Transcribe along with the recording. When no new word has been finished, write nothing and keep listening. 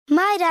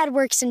My dad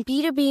works in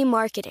B2B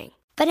marketing,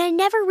 but I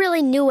never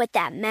really knew what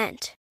that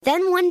meant.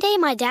 Then one day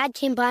my dad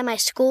came by my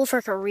school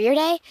for career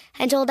day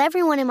and told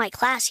everyone in my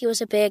class he was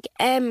a big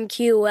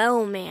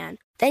MQL man.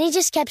 Then he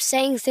just kept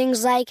saying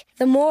things like,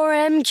 the more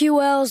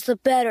MQLs, the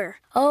better,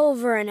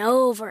 over and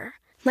over.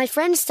 My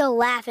friends still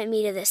laugh at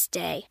me to this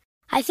day.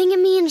 I think it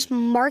means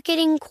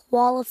marketing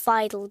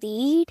qualified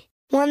lead.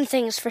 One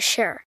thing's for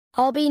sure,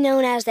 I'll be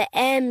known as the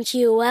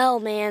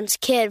MQL man's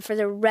kid for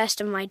the rest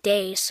of my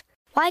days.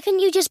 Why couldn't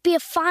you just be a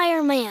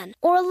fireman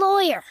or a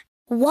lawyer?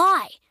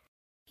 Why?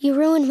 You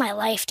ruined my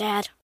life,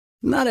 Dad.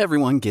 Not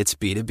everyone gets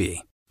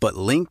B2B, but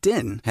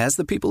LinkedIn has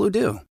the people who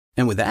do.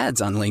 And with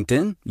ads on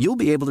LinkedIn, you'll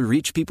be able to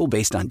reach people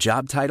based on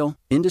job title,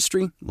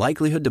 industry,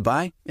 likelihood to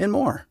buy, and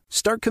more.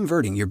 Start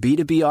converting your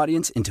B2B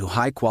audience into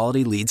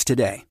high-quality leads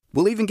today.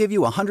 We'll even give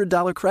you a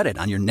 $100 credit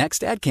on your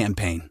next ad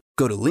campaign.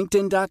 Go to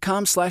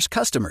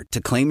linkedin.com/customer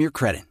to claim your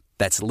credit.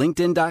 That's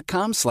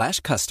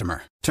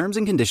linkedin.com/customer. Terms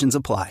and conditions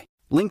apply.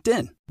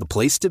 LinkedIn, the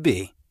place to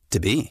be,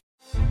 to be.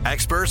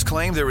 Experts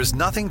claim there is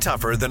nothing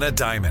tougher than a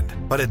diamond.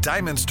 But at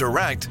Diamonds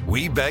Direct,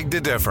 we beg to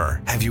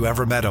differ. Have you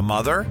ever met a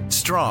mother?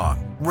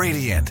 Strong,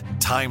 radiant,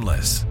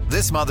 timeless.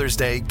 This Mother's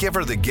Day, give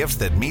her the gift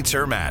that meets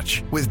her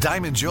match. With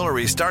diamond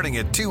jewelry starting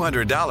at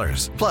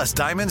 $200. Plus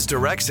Diamonds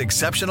Direct's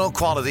exceptional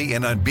quality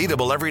and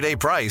unbeatable everyday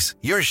price,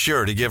 you're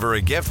sure to give her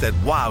a gift that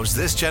wows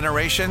this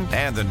generation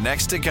and the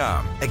next to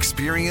come.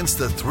 Experience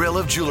the thrill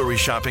of jewelry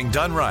shopping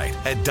done right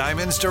at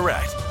Diamonds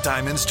Direct.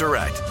 Diamonds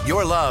Direct.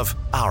 Your love,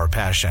 our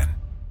passion.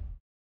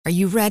 Are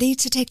you ready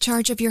to take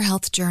charge of your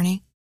health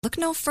journey? Look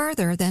no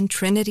further than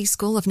Trinity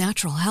School of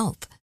Natural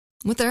Health.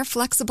 With their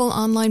flexible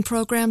online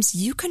programs,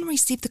 you can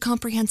receive the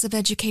comprehensive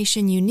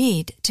education you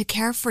need to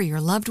care for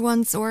your loved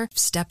ones or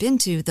step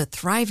into the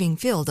thriving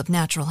field of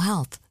natural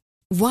health.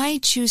 Why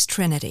choose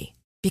Trinity?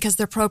 Because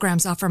their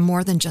programs offer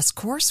more than just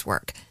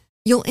coursework.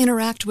 You'll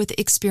interact with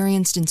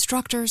experienced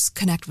instructors,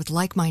 connect with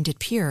like-minded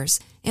peers,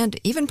 and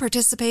even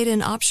participate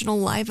in optional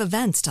live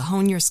events to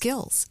hone your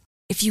skills.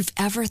 If you've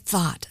ever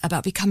thought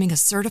about becoming a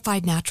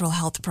certified natural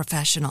health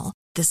professional,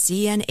 the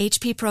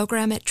CNHP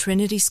program at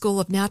Trinity School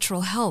of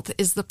Natural Health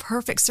is the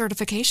perfect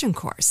certification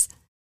course.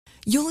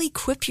 You'll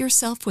equip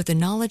yourself with the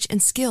knowledge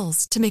and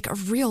skills to make a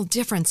real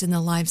difference in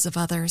the lives of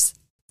others.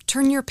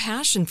 Turn your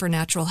passion for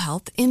natural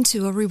health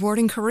into a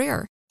rewarding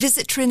career.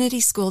 Visit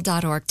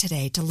trinityschool.org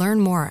today to learn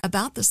more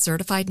about the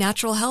Certified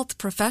Natural Health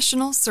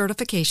Professional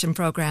Certification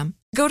Program.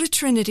 Go to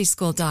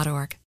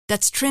trinityschool.org.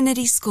 That's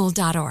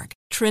trinityschool.org.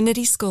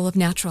 Trinity School of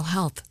Natural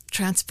Health.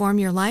 Transform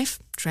your life,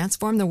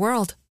 transform the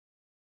world.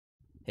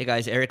 Hey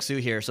guys, Eric Su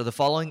here. So the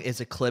following is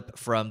a clip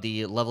from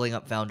the Leveling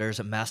Up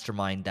Founders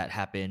Mastermind that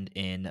happened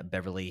in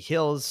Beverly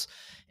Hills.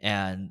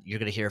 And you're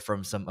going to hear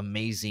from some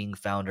amazing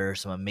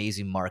founders, some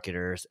amazing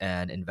marketers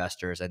and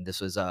investors. And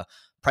this was a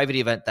private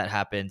event that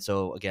happened.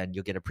 So again,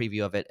 you'll get a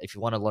preview of it. If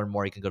you want to learn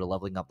more, you can go to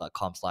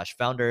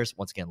levelingup.com/founders.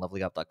 Once again,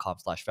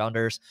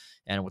 levelingup.com/founders.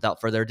 And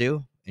without further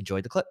ado,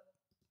 enjoy the clip.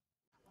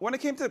 When it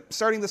came to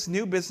starting this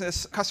new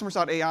business,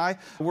 Customers.ai,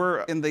 we're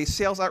in the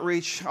sales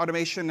outreach,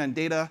 automation, and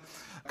data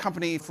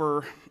company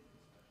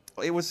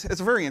it's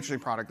a very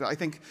interesting product. I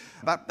think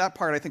that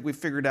part I think we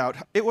figured out.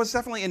 It was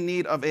definitely in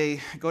need of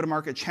a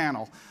go-to-market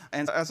channel.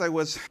 And as I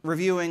was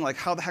reviewing, like,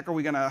 how the heck are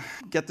we gonna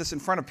get this in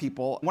front of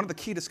people? One of the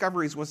key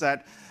discoveries was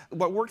that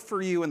what worked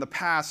for you in the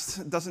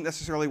past doesn't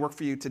necessarily work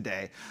for you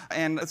today.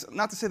 And it's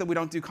not to say that we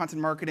don't do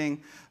content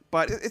marketing,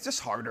 but it's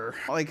just harder.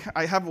 Like,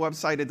 I have a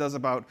website, it does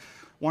about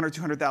 100 or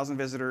 200,000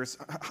 visitors,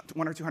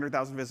 100 or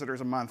 200,000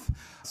 visitors a month,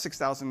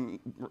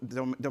 6,000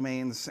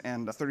 domains,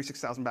 and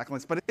 36,000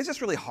 backlinks. But it's just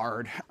really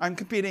hard. I'm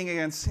competing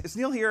against, is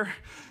Neil here?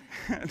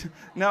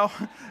 No?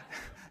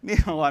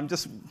 Neil, I'm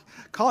just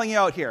calling you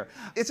out here.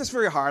 It's just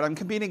very hard. I'm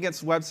competing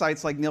against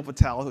websites like Neil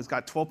Patel, who's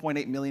got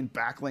 12.8 million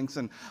backlinks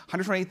and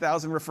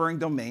 128,000 referring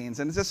domains.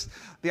 And it's just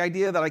the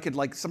idea that I could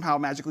somehow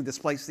magically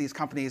displace these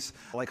companies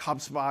like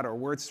HubSpot or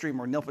WordStream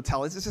or Neil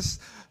Patel. It's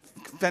just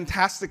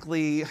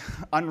fantastically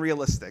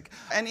unrealistic.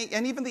 And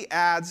even the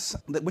ads,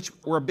 which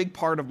were a big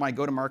part of my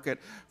go-to-market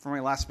for my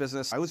last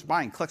business, I was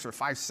buying clicks for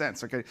 5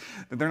 cents, okay?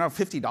 They're now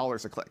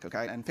 $50 a click,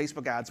 okay? And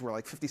Facebook ads were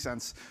like 50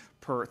 cents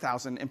per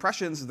 1,000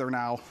 impressions. They're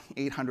now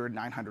 $800,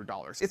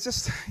 $900. It's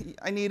just,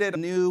 I needed a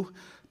new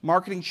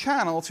marketing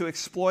channel to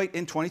exploit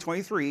in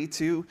 2023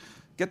 to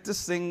get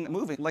this thing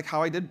moving like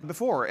how I did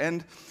before.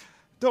 And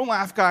don't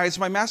laugh, guys.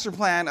 My master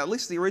plan, at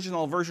least the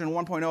original version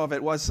 1.0 of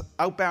it, was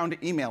outbound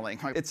emailing.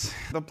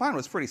 The plan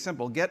was pretty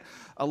simple. Get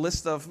a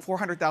list of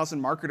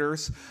 400,000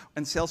 marketers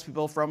and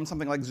salespeople from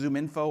something like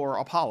ZoomInfo or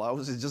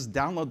Apollo. Just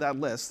download that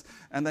list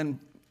and then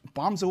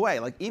bombs away,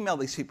 email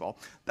these people.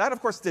 That,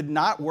 of course, did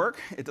not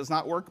work. It does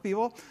not work,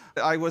 people.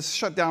 I was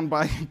shut down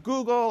by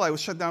Google. I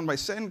was shut down by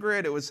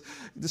SendGrid. It was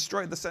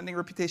destroyed the sending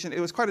reputation. It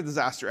was quite a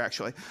disaster,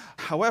 actually.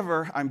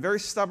 However, I'm very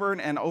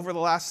stubborn, and over the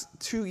last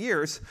 2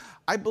 years,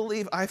 I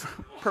believe I've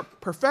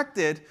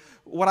perfected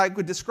what I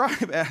could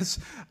describe as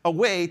a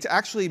way to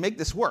actually make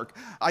this work.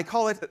 I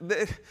call it,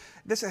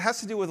 this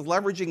has to do with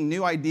leveraging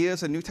new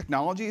ideas and new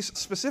technologies,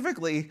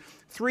 specifically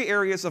 3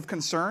 areas of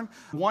concern.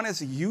 One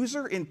is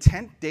user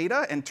intent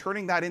data and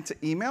turning that into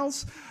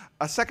emails.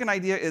 A second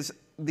idea is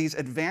these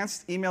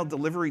advanced email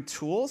delivery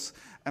tools,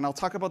 and I'll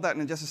talk about that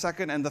in just a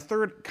second. And the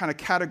third kind of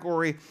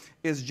category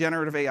is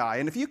generative AI.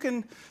 And if you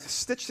can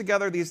stitch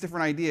together these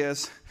different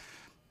ideas,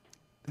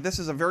 this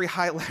is a very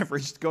high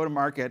leveraged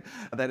go-to-market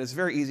that is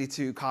very easy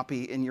to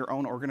copy in your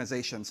own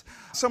organizations.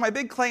 So my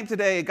big claim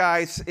today,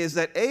 guys, is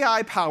that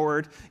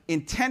AI-powered,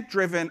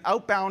 intent-driven,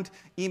 outbound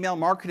email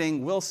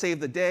marketing will save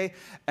the day.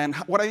 And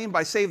what I mean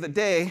by save the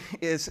day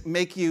is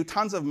make you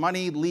tons of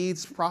money,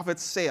 leads,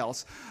 profits,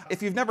 sales.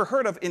 If you've never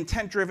heard of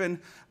intent-driven,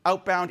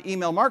 outbound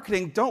email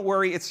marketing, don't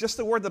worry, it's just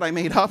a word that I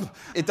made up.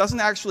 It doesn't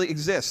actually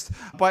exist.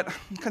 But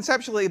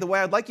conceptually, the way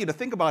I'd like you to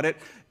think about it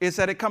is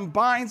that it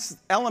combines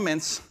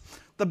elements,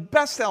 the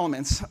best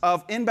elements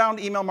of inbound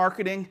email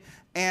marketing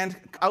and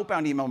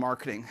outbound email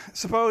marketing.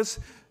 Suppose,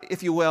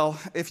 if you will,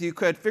 if you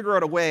could figure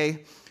out a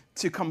way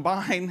to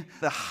combine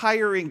the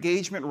higher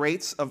engagement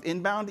rates of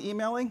inbound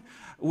emailing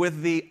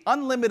with the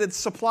unlimited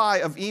supply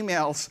of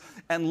emails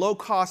and low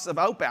cost of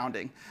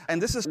outbounding.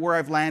 And this is where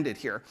I've landed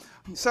here.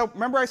 So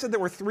remember I said there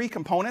were 3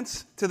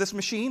 components to this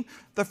machine?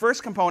 The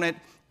first component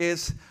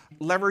is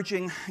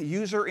leveraging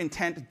user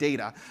intent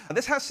data.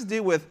 This has to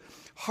do with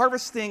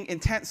harvesting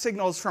intent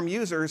signals from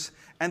users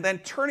and then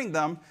turning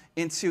them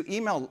into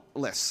email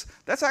lists.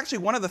 That's actually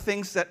one of the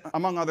things that,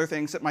 among other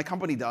things, that my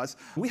company does.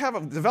 We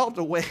have developed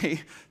a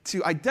way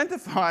to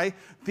identify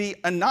the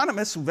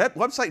anonymous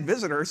website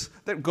visitors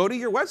that go to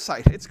your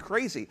website. It's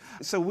crazy.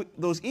 So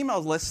those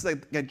email lists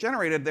that get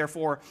generated,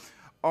 therefore,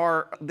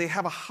 they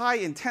have a high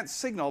intent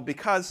signal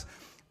because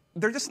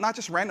they're just not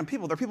just random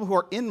people. They're people who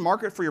are in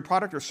market for your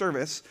product or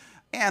service,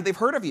 and they've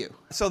heard of you.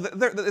 So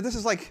this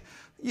is like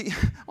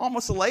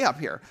almost a layup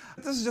here.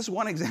 This is just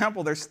one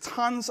example. There's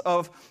tons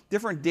of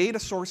different data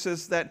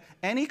sources that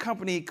any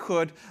company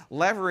could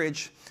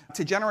leverage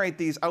to generate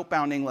these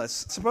outbounding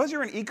lists. Suppose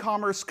you're an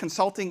e-commerce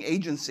consulting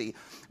agency.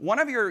 One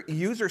of your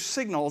user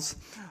signals,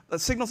 the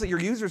signals that your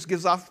users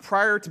gives off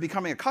prior to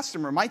becoming a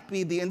customer, might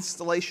be the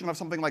installation of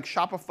something like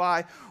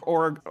Shopify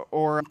or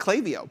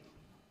Klaviyo.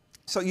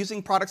 So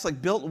using products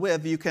like Built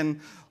With, you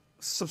can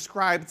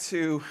subscribe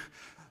to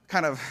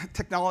kind of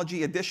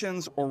technology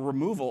additions or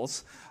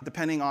removals,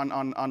 depending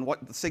on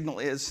what the signal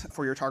is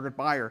for your target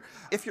buyer.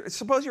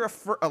 Suppose you're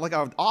like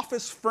an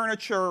office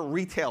furniture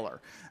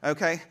retailer,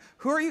 okay?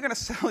 Who are you going to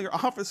sell your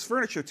office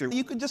furniture to?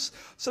 You could just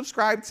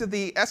subscribe to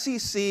the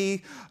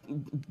SEC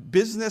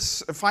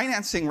business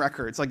financing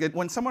records. Like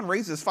when someone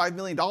raises $5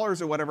 million or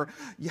whatever,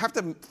 you have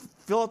to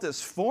fill out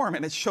this form,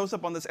 and it shows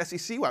up on this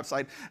SEC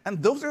website.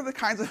 And those are the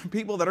kinds of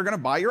people that are going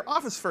to buy your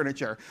office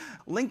furniture.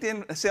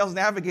 LinkedIn Sales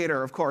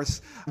Navigator, of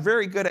course,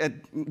 very good at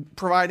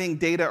providing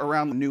data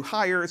around new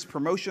hires,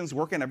 promotions,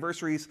 work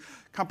anniversaries,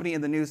 company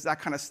in the news, that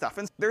kind of stuff.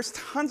 And there's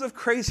tons of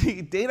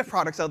crazy data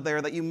products out there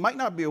that you might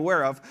not be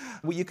aware of.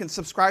 You can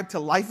subscribe to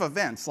life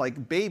events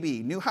like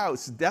baby, new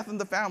house, death in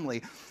the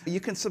family. You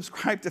can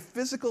subscribe to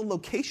physical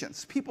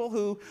locations, people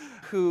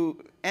who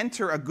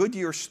enter a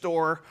Goodyear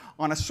store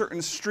on a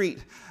certain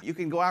street. You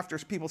can go after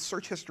people's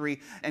search history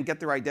and get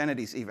their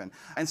identities even.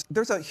 And so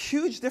there's a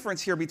huge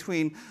difference here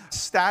between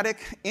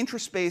static,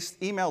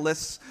 interest-based email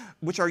lists,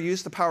 which are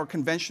used to power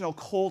conventional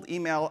cold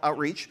email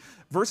outreach,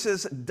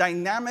 versus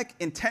dynamic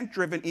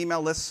intent-driven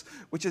email lists,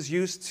 which is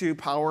used to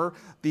power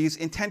these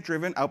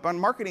intent-driven outbound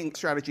marketing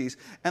strategies.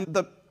 And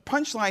the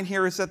punchline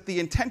here is that the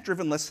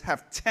intent-driven lists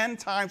have 10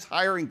 times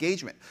higher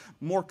engagement,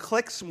 more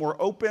clicks,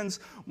 more opens,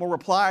 more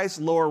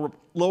replies,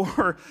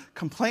 lower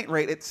complaint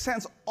rate. It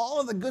sends all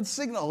of the good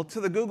signal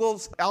to the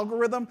Google's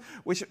algorithm,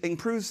 which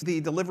improves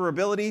the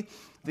deliverability.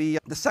 The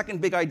second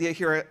big idea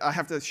here I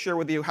have to share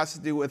with you has to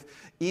do with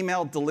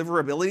email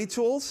deliverability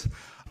tools.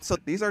 So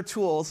these are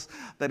tools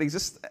that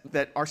exist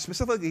that are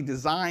specifically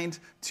designed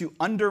to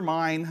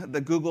undermine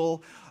the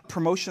Google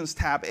Promotions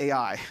tab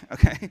AI,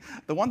 okay?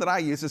 The one that I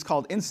use is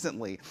called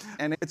Instantly,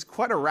 and it's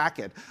quite a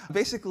racket.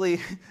 Basically,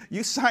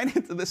 you sign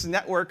into this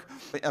network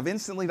of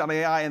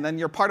Instantly.ai, and then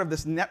you're part of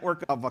this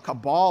network of a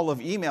cabal of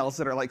emails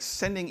that are like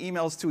sending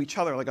emails to each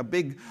other, like a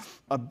big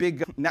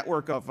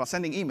network of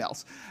sending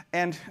emails.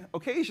 And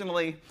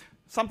occasionally,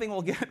 something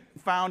will get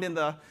found in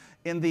the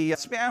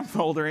spam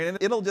folder, and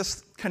it'll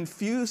just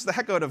confuse the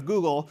heck out of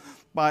Google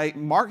by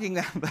marking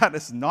that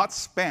as not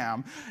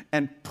spam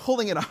and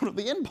pulling it out of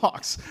the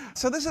inbox.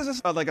 So this is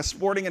just like a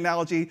sporting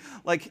analogy.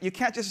 Like, you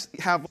can't just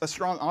have a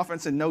strong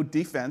offense and no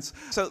defense.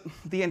 So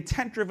the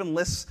intent-driven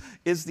list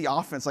is the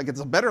offense. Like, it's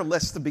a better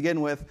list to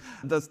begin with.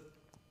 The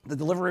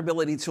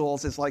deliverability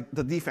tools is like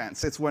the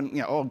defense. It's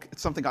when,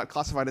 something got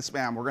classified as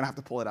spam, we're going to have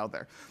to pull it out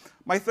there.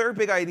 My third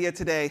big idea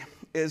today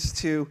is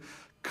to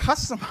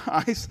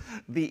customize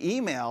the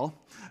email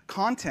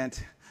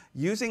content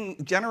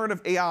using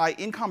generative AI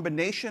in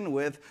combination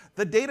with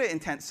the data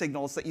intent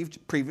signals that you've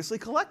previously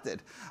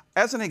collected.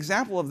 As an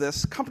example of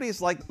this,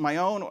 companies like my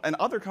own and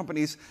other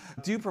companies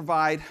do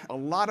provide a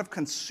lot of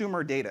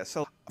consumer data.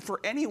 So for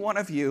any one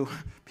of you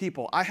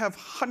people, I have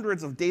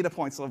hundreds of data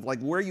points of like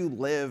where you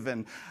live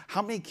and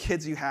how many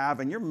kids you have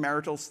and your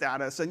marital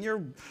status and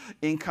your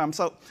income.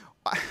 So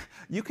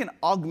you can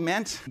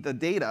augment the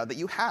data that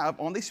you have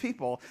on these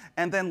people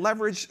and then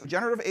leverage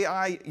generative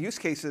AI use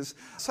cases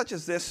such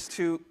as this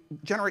to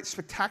generate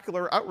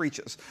spectacular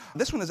outreaches.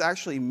 This one is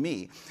actually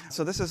me.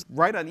 So this is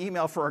write an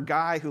email for a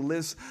guy who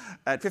lives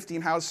at 15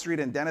 House Street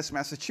in Dennis,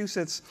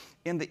 Massachusetts.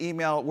 In the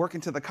email, work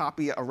into the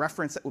copy a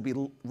reference that will be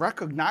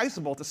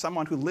recognizable to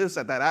someone who lives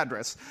at that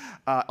address.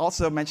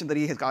 Also mentioned that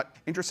he has got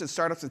interested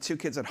startups and 2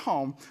 kids at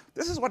home.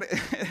 This is what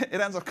it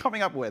ends up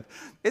coming up with.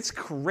 It's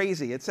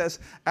crazy. It says,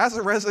 as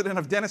a resident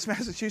of Dennis,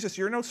 Massachusetts,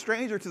 you're no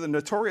stranger to the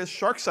notorious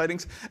shark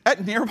sightings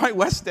at nearby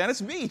West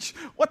Dennis Beach.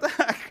 What the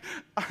heck?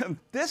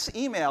 This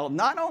email,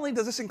 not only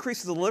does this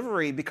increase the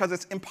delivery because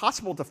it's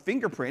impossible to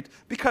fingerprint,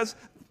 because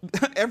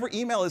every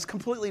email is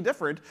completely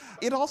different,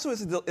 it also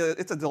is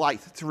it's a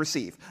delight to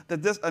receive.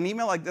 An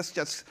email like this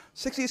gets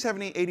 60,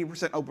 70,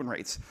 80% open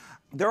rates.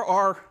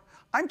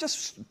 I'm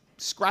just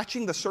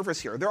scratching the surface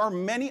here. There are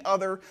many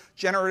other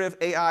generative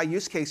AI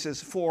use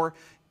cases for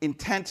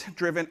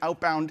intent-driven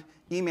outbound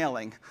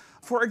emailing.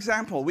 For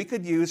example, we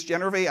could use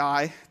generative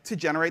AI to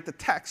generate the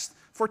text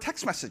for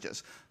text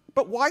messages.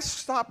 But why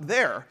stop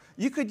there?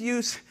 You could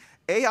use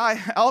AI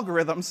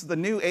algorithms, the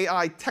new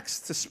AI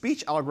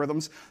text-to-speech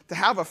algorithms, to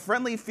have a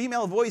friendly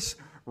female voice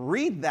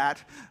read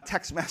that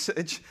text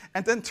message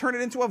and then turn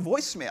it into a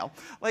voicemail.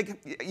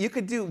 Like, you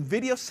could do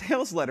video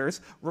sales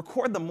letters,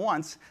 record them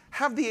once,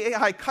 have the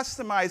AI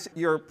customize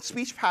your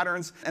speech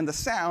patterns and the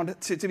sound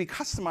to be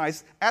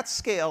customized at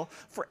scale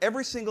for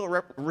every single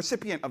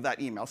recipient of that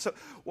email. So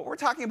what we're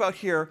talking about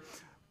here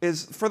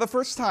is, for the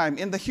first time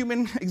in the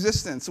human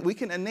existence, we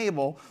can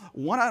enable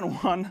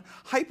one-on-one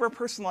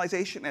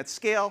hyper-personalization at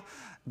scale,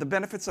 the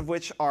benefits of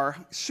which are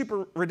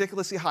super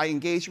ridiculously high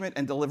engagement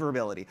and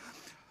deliverability.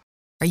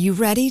 Are you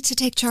ready to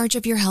take charge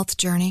of your health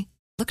journey?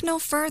 Look no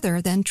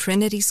further than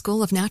Trinity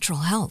School of Natural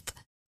Health.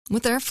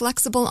 With their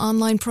flexible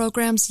online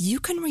programs, you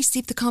can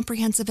receive the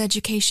comprehensive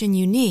education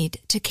you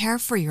need to care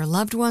for your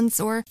loved ones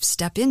or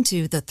step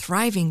into the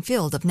thriving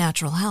field of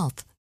natural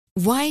health.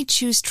 Why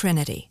choose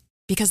Trinity?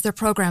 Because their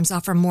programs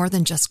offer more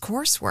than just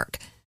coursework.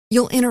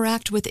 You'll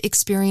interact with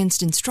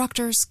experienced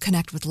instructors,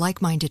 connect with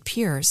like-minded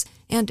peers,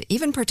 and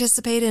even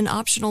participate in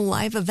optional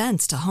live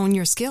events to hone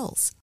your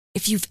skills.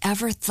 If you've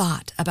ever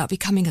thought about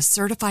becoming a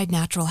certified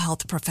natural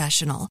health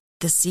professional,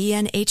 the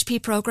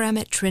CNHP program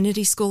at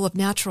Trinity School of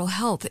Natural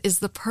Health is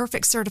the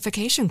perfect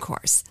certification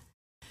course.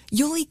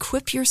 You'll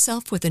equip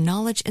yourself with the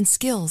knowledge and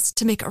skills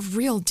to make a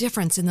real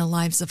difference in the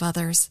lives of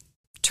others.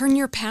 Turn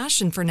your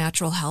passion for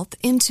natural health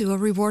into a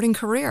rewarding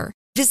career.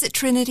 Visit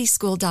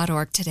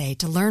trinityschool.org today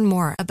to learn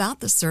more about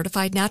the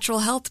Certified Natural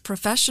Health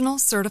Professional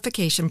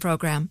Certification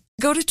Program.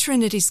 Go to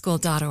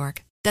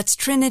trinityschool.org. That's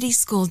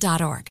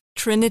trinityschool.org.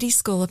 Trinity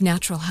School of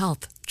Natural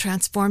Health.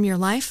 Transform your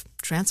life,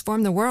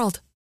 transform the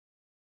world.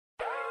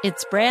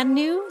 It's brand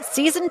new,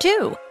 Season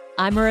 2.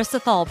 I'm Marissa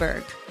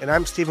Thalberg. And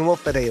I'm Stephen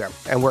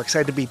Wolf-Badeta, and we're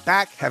excited to be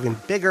back having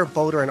bigger,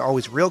 bolder, and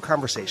always real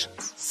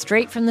conversations.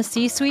 Straight from the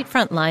C-suite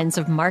front lines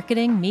of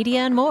marketing,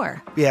 media, and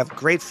more. We have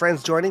great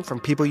friends joining from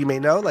people you may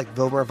know, like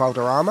Wilmer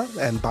Valderrama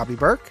and Bobby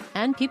Burke.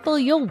 And people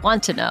you'll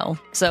want to know.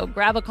 So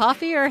grab a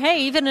coffee or,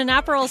 hey, even an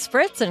Aperol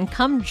Spritz and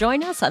come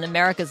join us on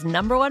America's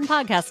 #1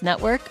 podcast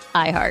network,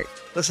 iHeart.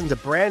 Listen to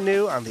Brand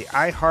New on the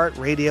iHeart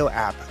Radio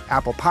app,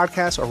 Apple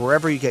Podcasts, or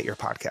wherever you get your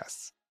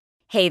podcasts.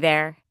 Hey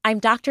there, I'm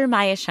Dr.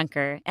 Maya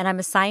Shankar, and I'm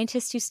a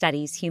scientist who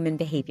studies human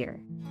behavior.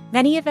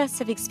 Many of us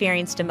have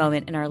experienced a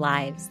moment in our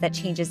lives that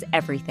changes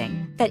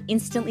everything, that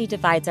instantly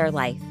divides our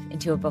life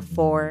into a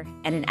before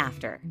and an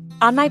after.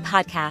 On my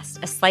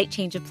podcast, A Slight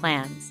Change of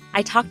Plans,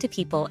 I talk to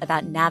people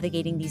about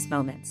navigating these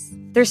moments.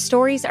 Their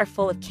stories are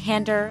full of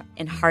candor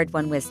and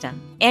hard-won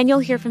wisdom. And you'll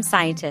hear from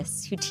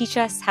scientists who teach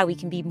us how we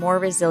can be more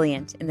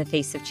resilient in the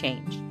face of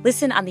change.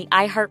 Listen on the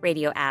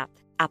iHeartRadio app,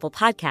 Apple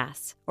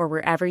Podcasts, or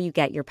wherever you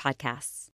get your podcasts.